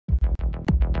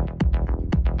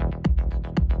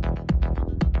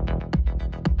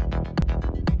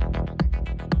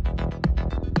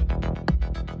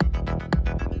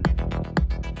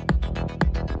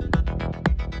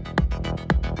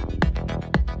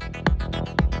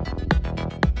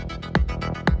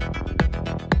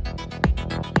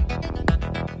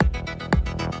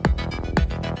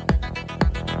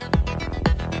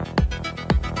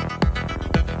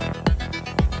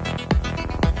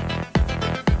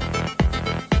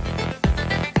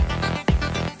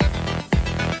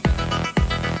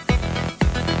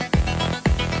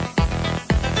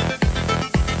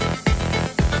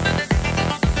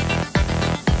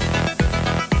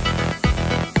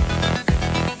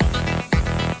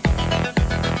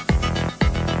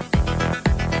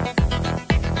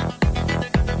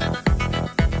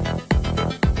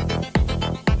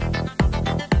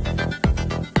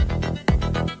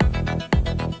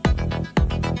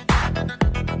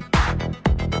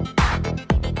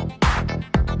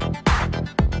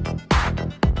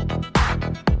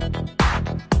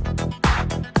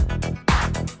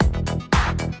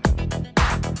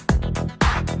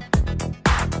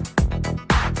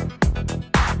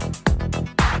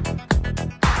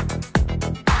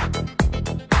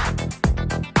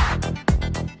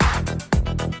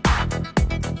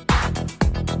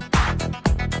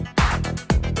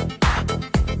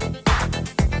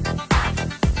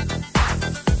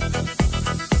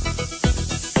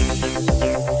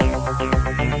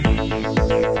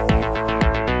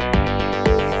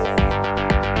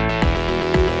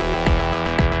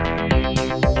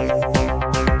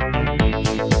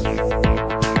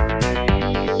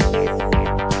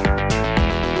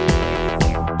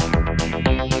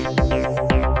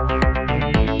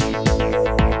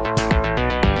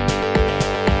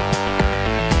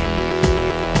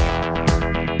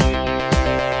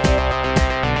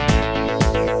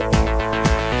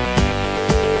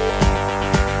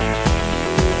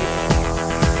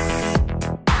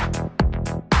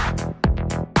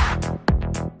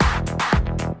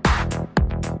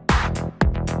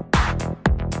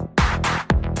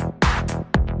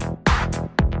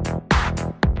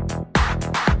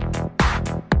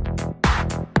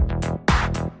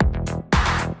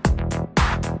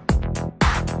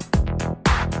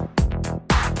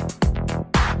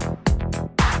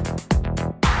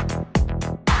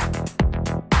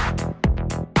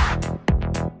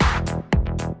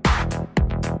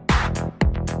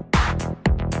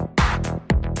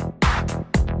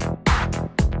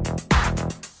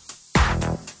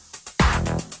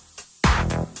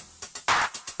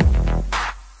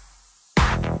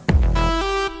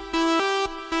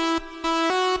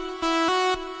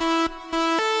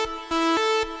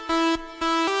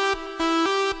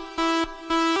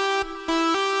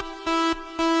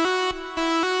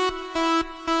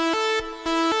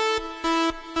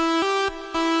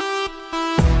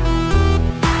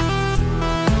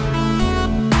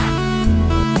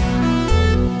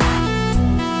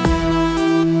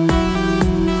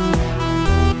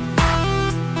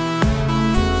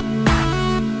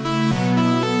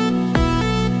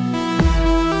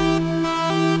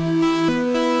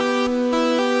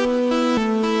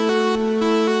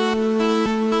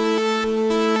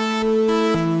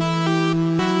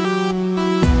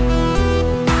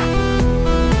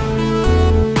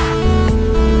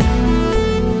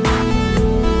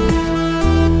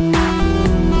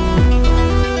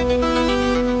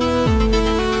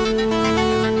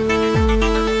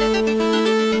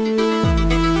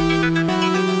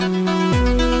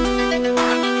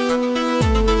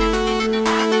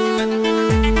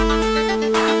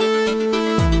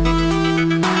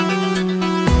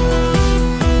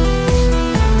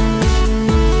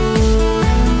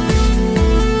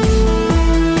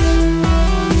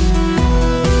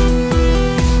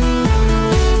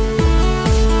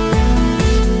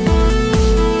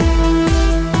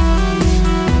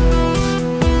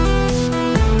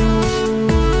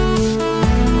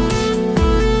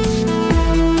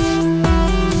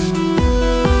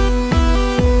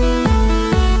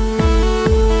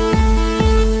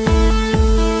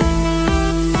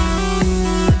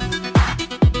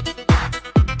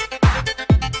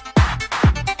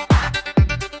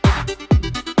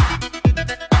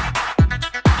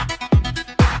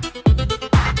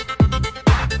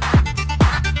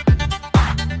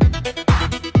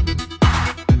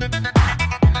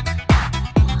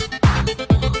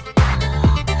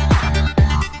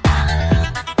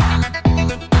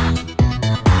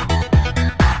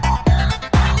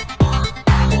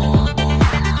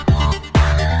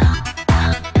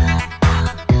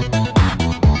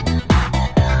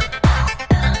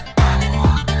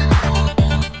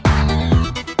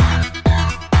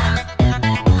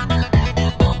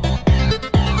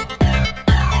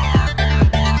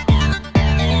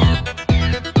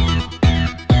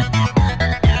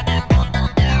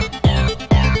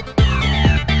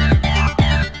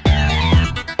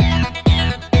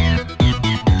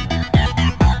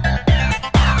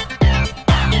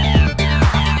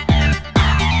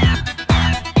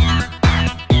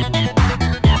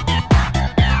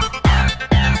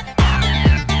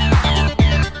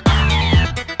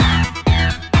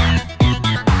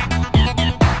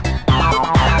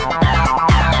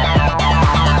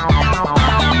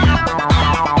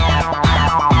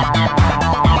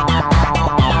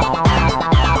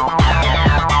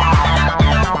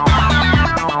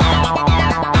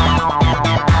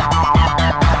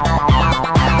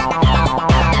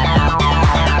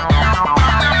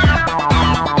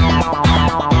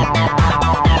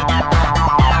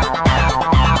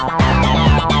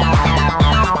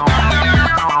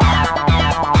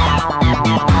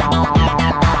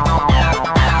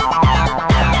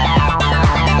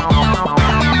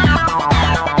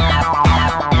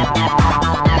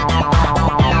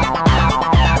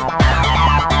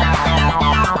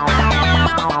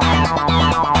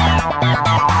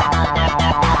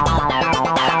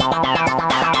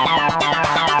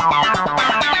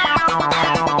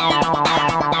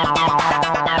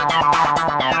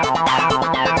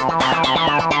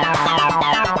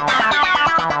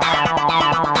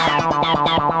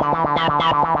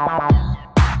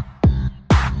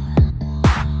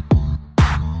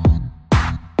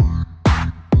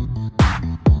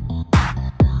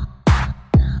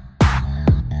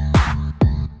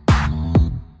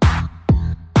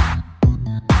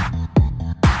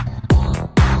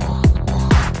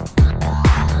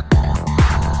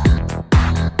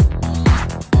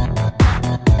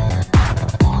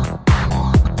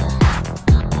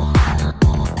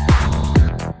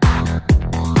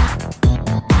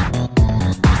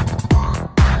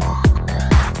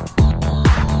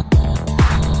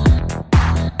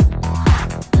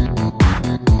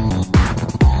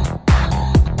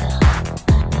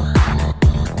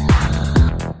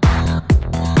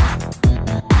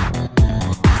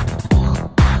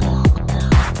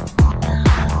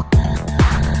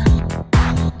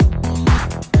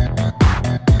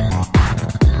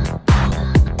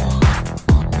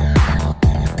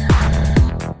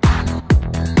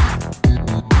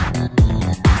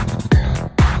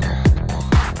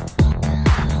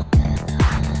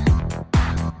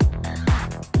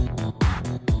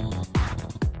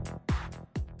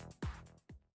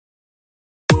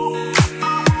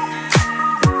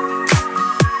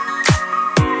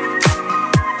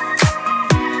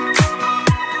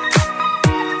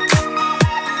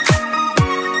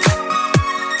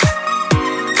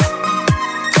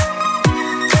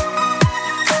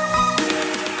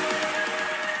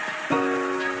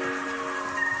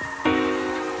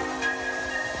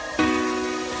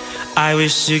I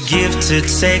wish to give, to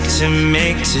take, to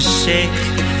make, to shake.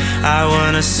 I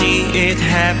wanna see it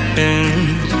happen.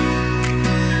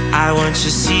 I want to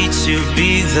see to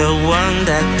be the one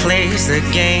that plays the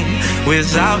game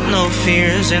without no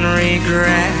fears and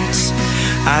regrets.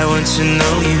 I want to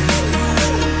know you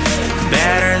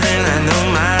better than I know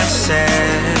myself.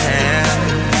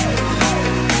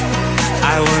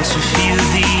 I want to feel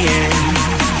the end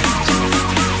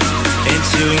and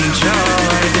to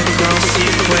enjoy the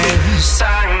consequence.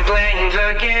 I'm playing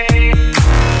the game.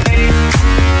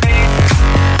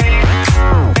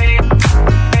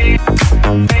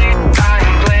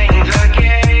 I'm playing the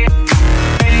game.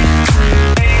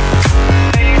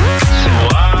 So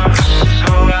watch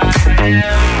who I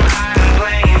am. I'm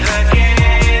playing the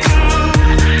game,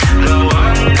 the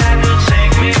one that will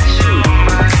take me to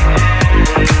my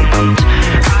end.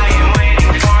 I am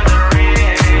waiting for the ring.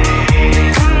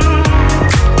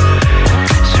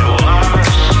 So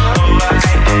watch who I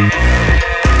am.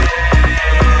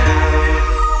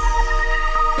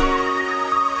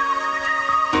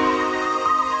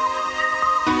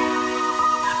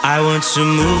 I want to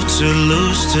move, to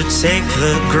lose, to take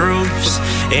the grooves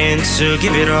and to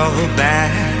give it all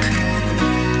back.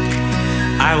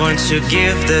 I want to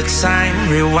give the time,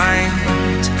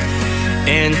 rewind,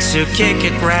 and to kick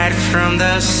it right from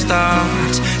the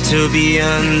start. To be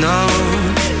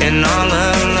unknown and all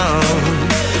alone,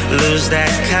 lose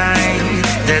that kind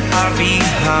that are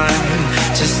behind.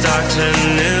 To start a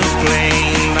new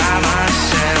plane by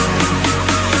myself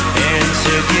and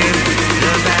to give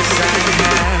the best I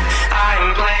have.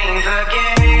 I'm playing the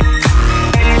game.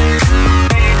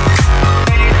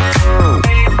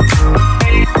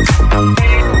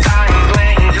 I'm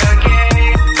playing the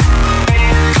game.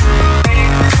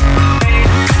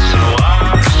 So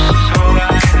watch who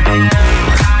I am.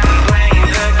 I'm playing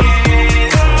the game,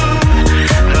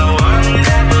 the one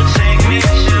that will take me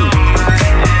to my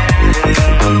end.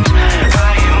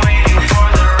 I am waiting for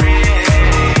the ring.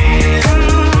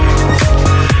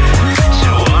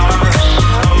 So watch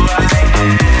who I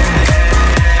am.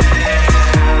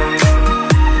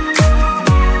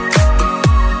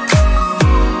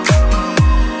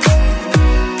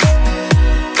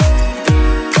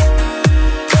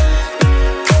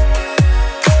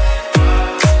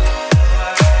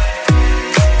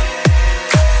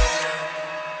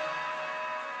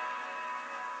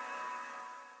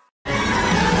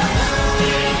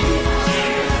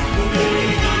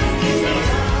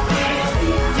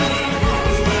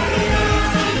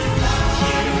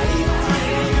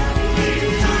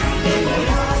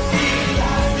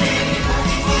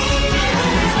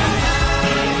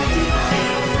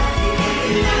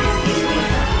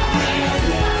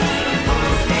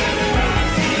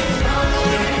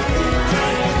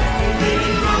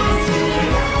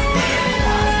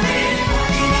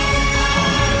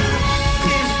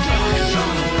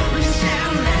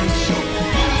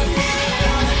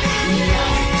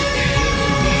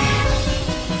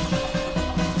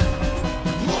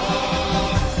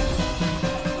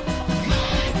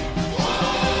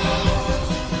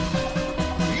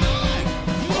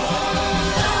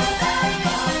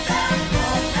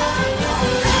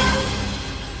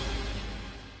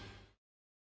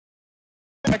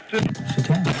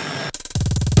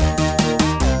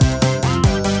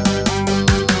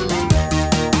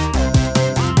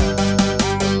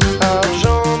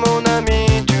 Argent, mon ami,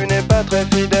 tu n'es pas très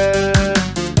fidèle.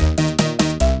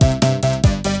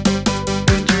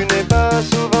 Tu n'es pas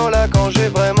souvent là quand j'ai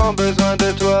vraiment besoin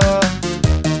de toi.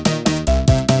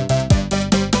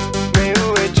 Mais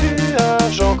où es-tu,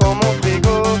 argent, quand mon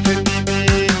frigo fait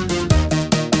pipi?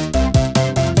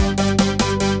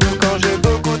 Quand j'ai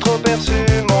beaucoup trop perçu,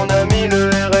 mon ami le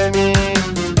RMI.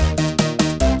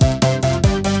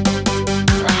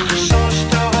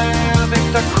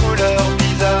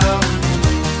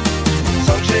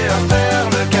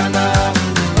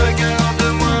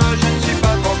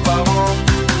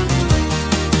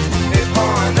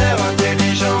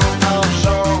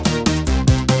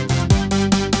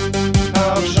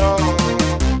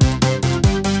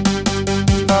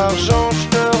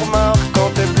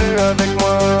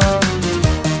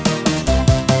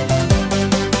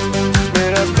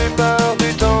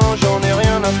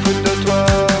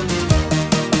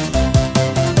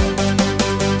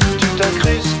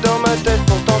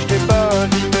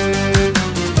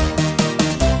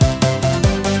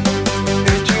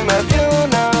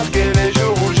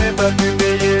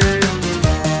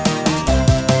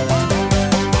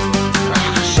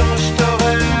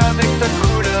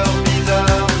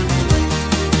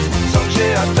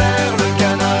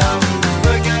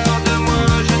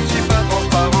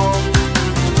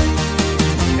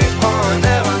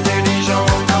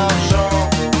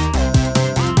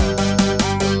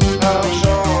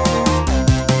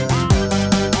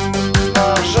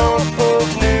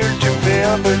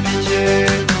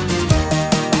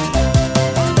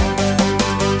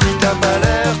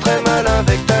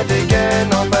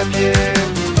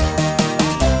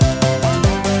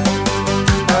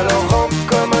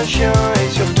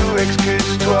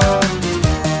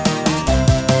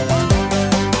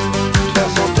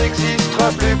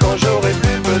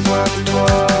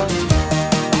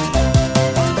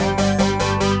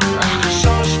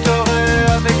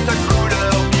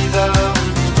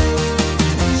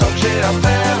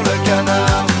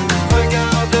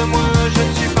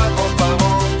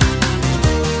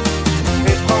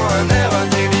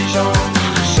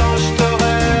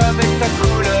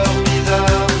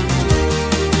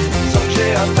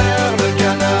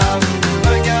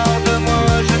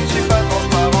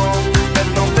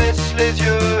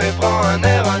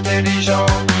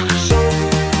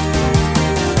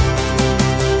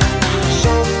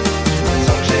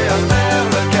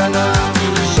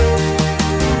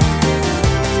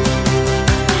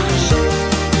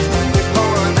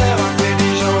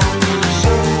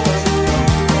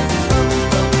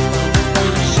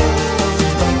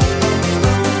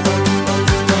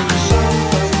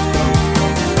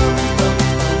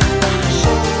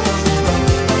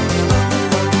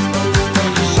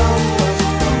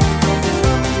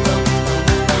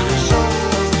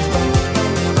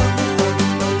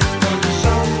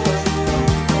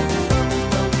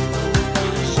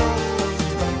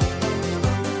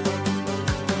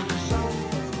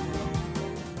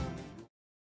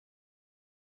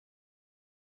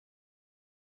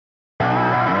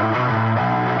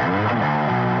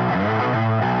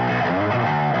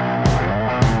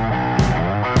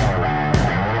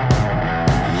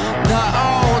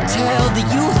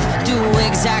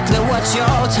 what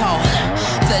you're told.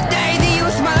 The day the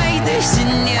youth made this,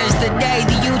 and is the day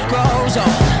the youth grows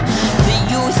old. The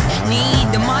youth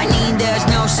need the money, there's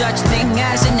no such thing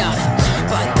as enough.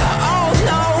 But the old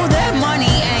know that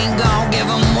money ain't gon' give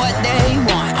them what they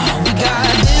want. Oh, we got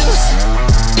bills,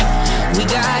 we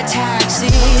got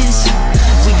taxes,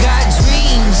 we got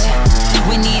dreams,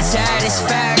 we need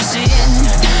satisfaction.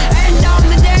 And on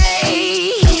the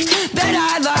day that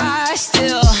I lie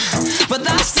still, but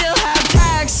I still have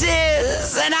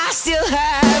taxes, and I still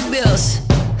have bills,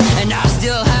 and I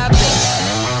still have bills,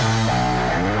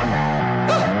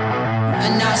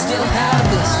 and I still have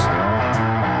bills.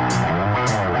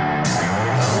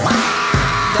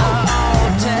 The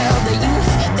old tell the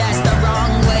youth that's the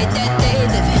wrong way that they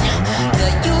live in. The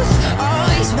youth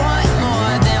always want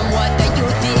more than what the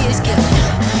youth is given.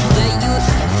 The youth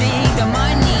think the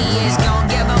money is gon'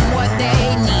 give them what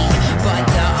they need, but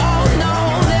the old know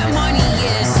that money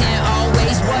isn't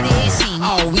always what it seems.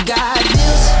 Oh, we got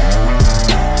bills,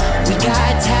 we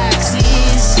got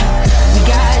taxes, we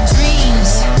got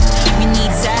dreams, we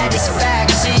need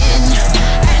satisfaction.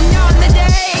 And on the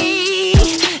day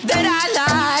that I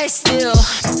lie still,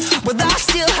 but I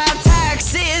still have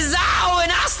taxes, oh,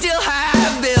 and I still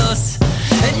have bills,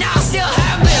 and I still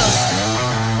have bills,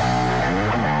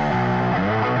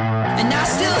 and I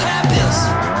still have bills.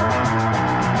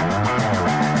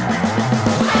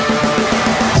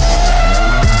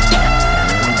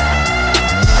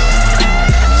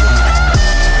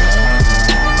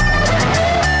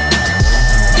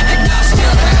 And I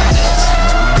still have bills.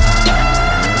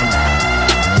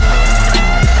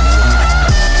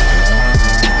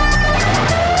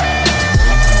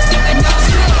 And I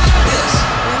still have bills.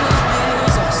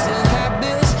 Bills, I still have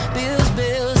bills.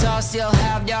 Bills, I still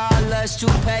have dollars to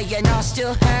pay, and I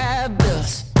still have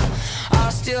bills. I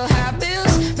still have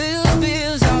bills,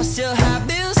 bills, I still have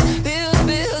bills,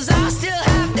 bills, I still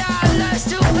have dollars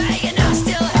to pay, and I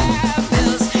still have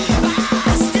bills.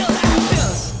 I still have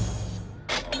bills.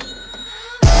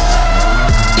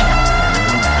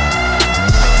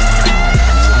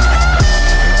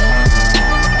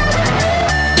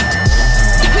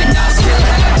 And I still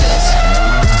have bills.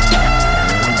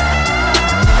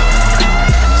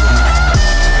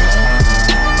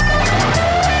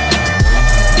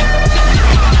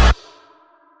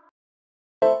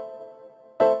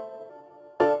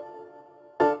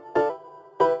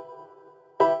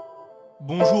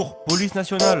 Bonjour, police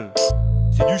nationale.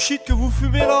 C'est du shit que vous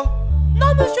fumez là?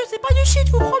 Non monsieur, c'est pas du shit,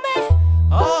 je vous promets.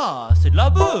 Ah, c'est de la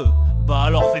beuh. Bah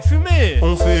alors fais fumer.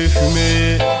 On fait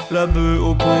fumer la beuh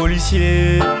aux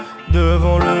policiers.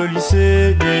 Devant le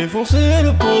lycée, défoncer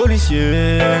le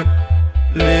policier.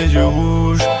 Les yeux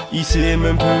rouges, il sait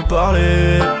même plus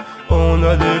parler. On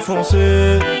a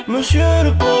défoncé monsieur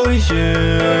le policier.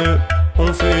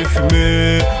 On fait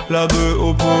fumer la beuh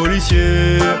aux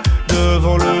policiers.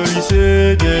 Devant le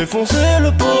lycée, défoncer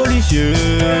le policier.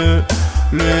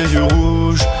 Les yeux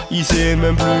rouges, il sait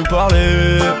même plus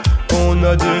parler. On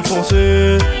a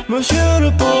défoncé monsieur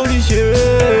le policier.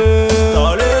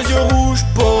 T'as les yeux rouges,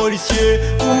 policier,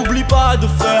 oublie pas de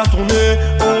faire tourner.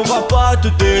 On va pas te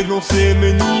dénoncer,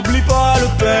 mais n'oublie pas le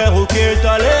père, ok?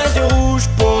 T'as les yeux rouges,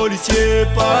 policier,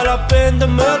 pas la peine de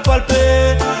me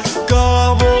palper,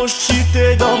 car mon shit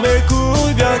est dans mes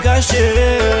couilles bien caché.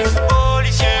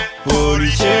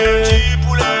 Policier, petit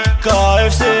poulet,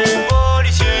 KFC,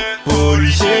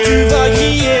 policier, tu vas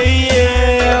griller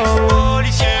hier.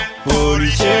 Policier,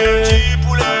 petit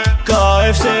poulet,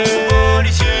 KFC,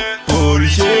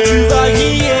 policier, tu vas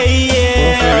griller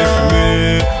hier. On fait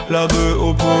fumer la beuh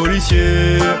aux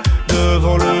policiers.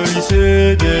 Devant le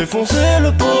lycée, défoncer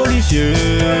le policier.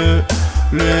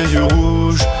 Les yeux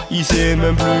rouges, il sait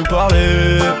même plus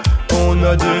parler. On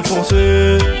a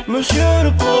défoncé monsieur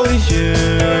le policier.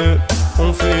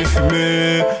 On fait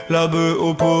fumer la beuh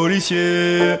aux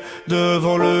policiers.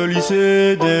 Devant le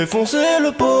lycée, défoncer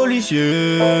le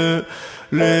policier.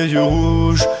 Les yeux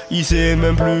rouges, il sait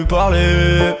même plus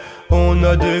parler. On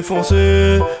a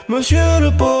défoncé monsieur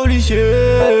le policier.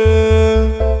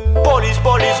 Police,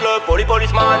 le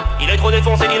policeman. Il est trop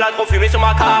défoncé, il a trop fumé sur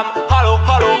ma cam. Allô,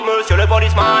 monsieur le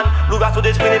policeman. L'ouverture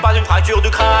d'esprit n'est pas une fracture du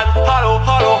crâne. Allô,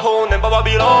 on n'aime pas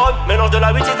Babylone. Mélange de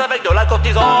la 8-6 avec de la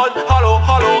cortisone. Allô,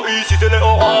 ici c'est les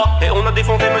horreurs. Et on a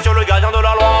défoncé monsieur le gardien de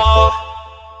la loi.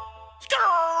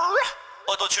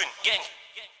 Autotune, gang.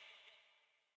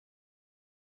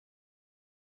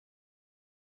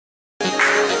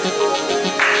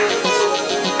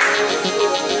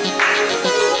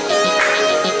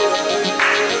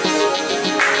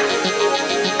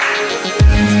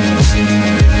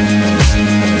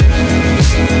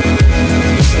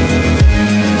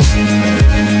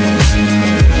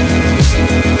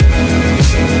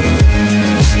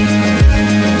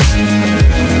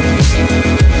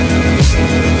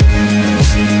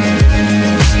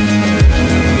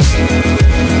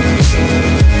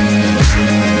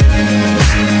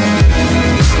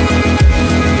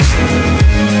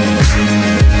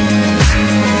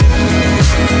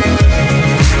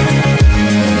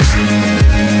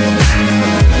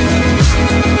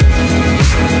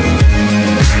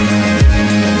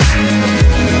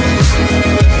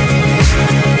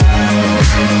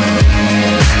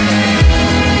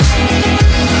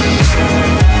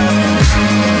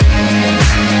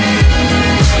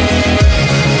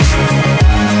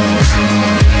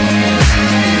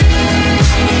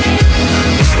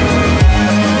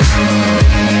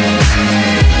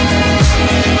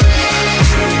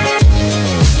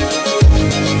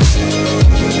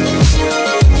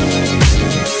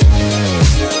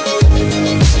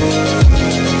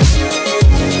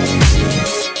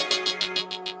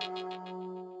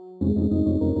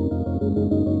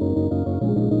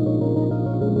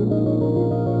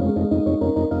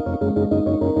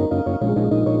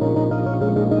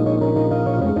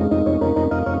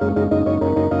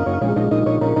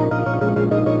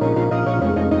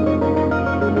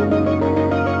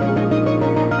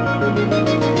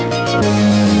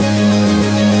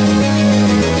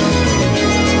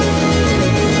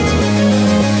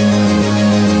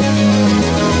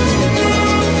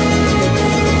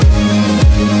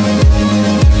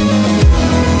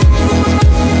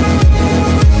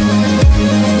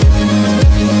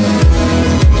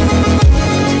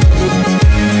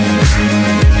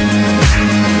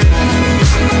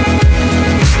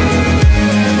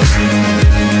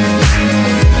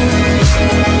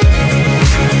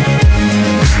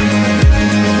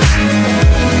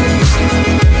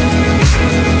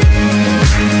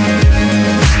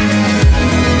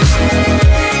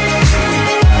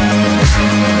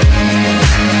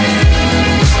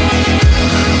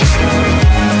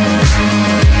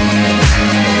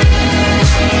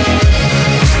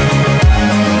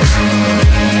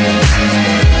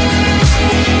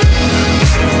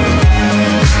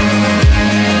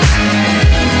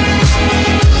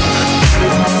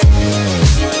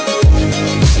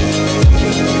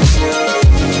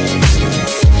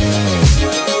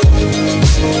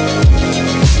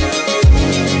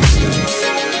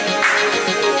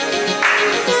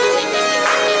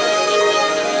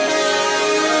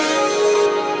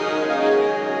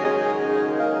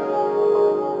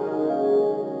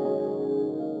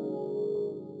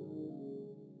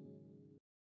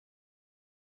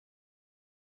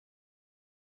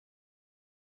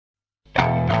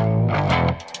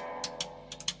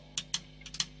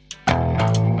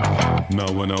 Now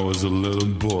when I was a little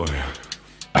boy,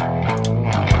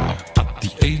 at the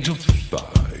age of 5,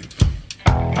 I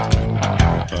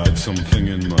had something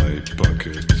in my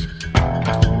pocket,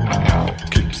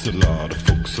 keeps a lot of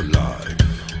folks alive.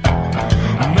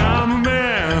 Now I'm a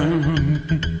man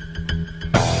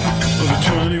of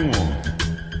 21.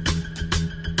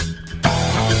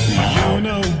 You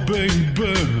know,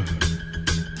 baby,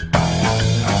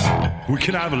 we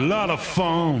can have a lot of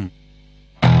fun.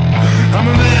 I'm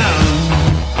a man,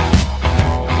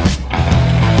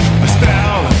 a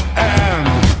style and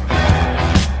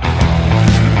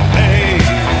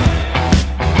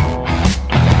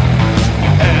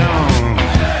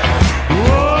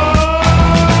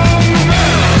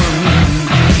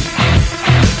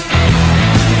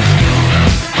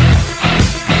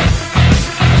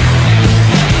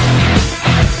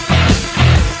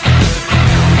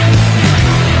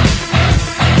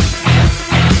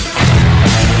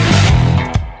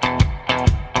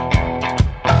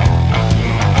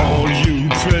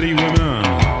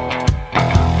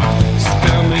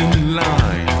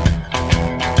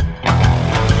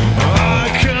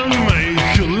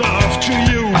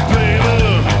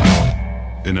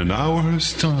in an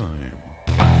hour's time.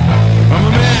 I'm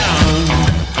a man,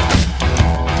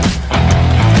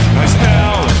 I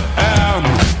spell M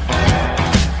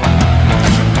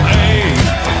A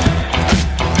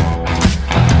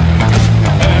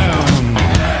M.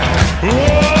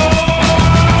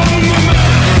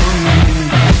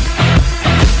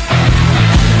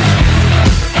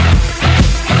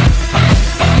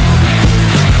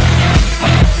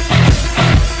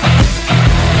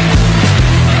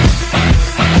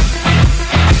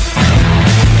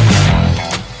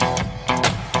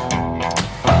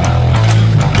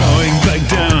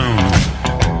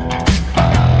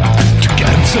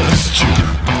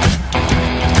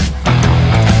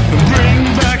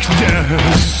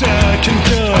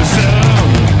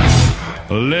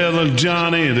 Little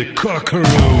Johnny the Cockaroo.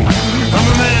 I'm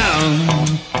a man,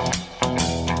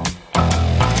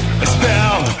 I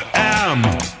spell M.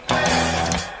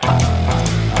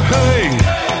 Hey,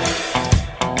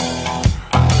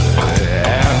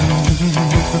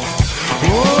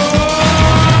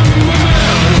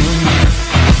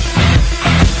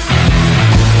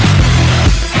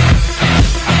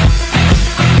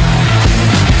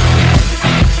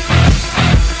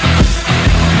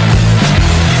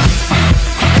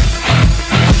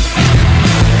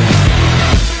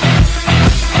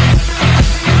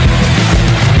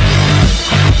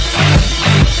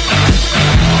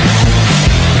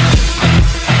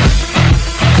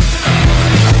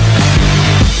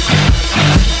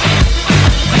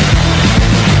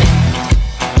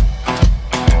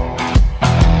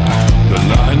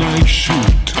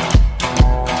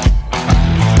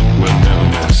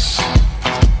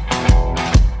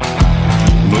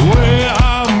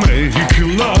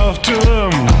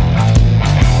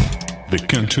 they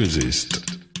can't resist.